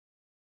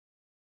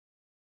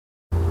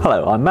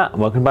Hello, I'm Matt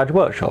and welcome back to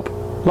Workshop.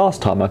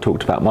 Last time I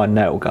talked about my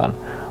nail gun.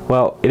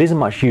 Well, it isn't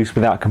much use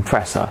without a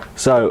compressor,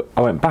 so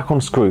I went back on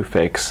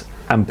Screwfix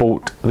and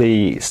bought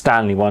the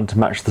Stanley one to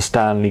match the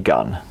Stanley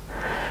gun.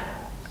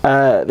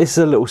 This is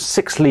a little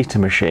 6-litre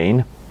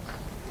machine,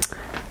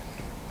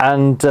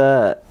 and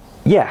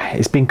yeah,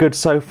 it's been good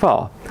so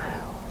far.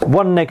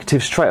 One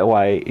negative straight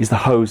away is the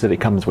hose that it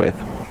comes with.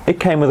 It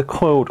came with a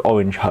coiled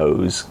orange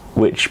hose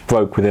which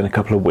broke within a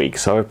couple of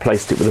weeks, so I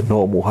replaced it with a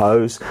normal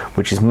hose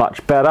which is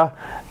much better,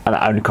 and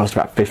it only cost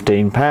about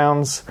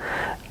 £15.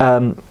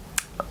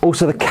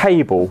 Also the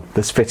cable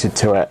that's fitted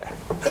to it,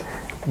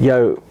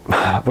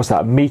 what's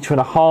that, 1.5 meters?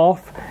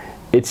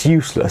 It's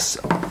useless.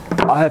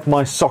 I have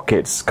my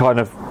sockets kind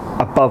of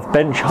above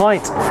bench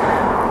height,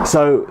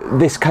 so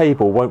this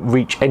cable won't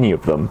reach any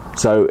of them,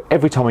 so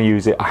every time I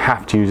use it I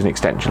have to use an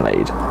extension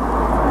lead.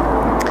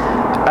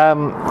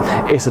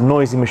 It's a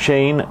noisy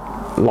machine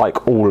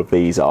like all of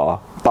these are,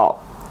 but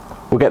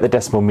we'll get the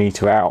decimal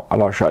meter out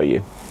and I'll show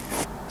you.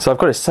 So I've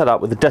got it set up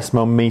with the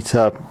decimal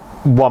meter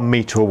 1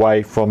 meter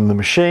away from the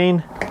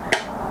machine,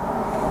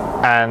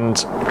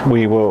 and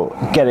we will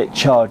get it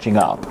charging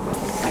up.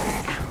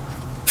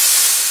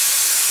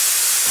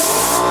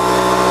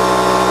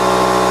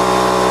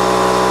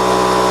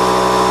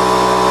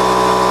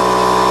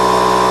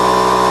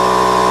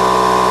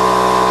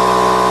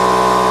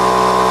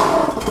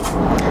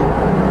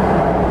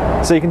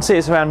 So you can see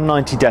it's around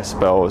 90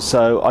 decibels,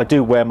 so I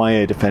do wear my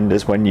ear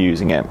defenders when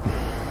using it.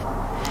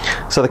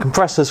 So the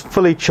compressor's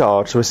fully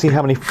charged, so we'll see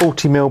how many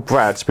 40mm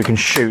brads we can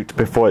shoot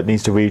before it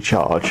needs to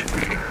recharge.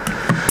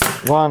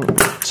 1,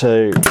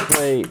 2,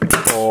 3,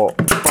 4,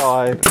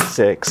 5,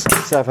 6,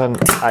 7,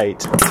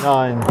 8,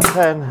 9,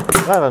 10,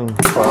 11,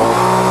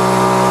 12.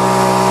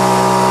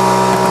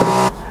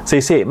 So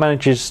you see it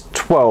manages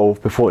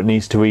 12 before it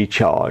needs to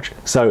recharge,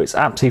 so it's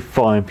absolutely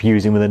fine for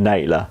using with a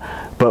nailer,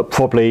 but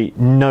probably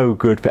no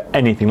good for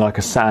anything like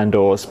a sander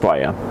or a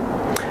sprayer.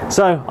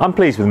 So I'm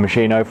pleased with the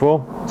machine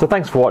overall, so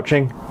thanks for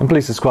watching and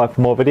please subscribe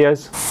for more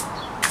videos.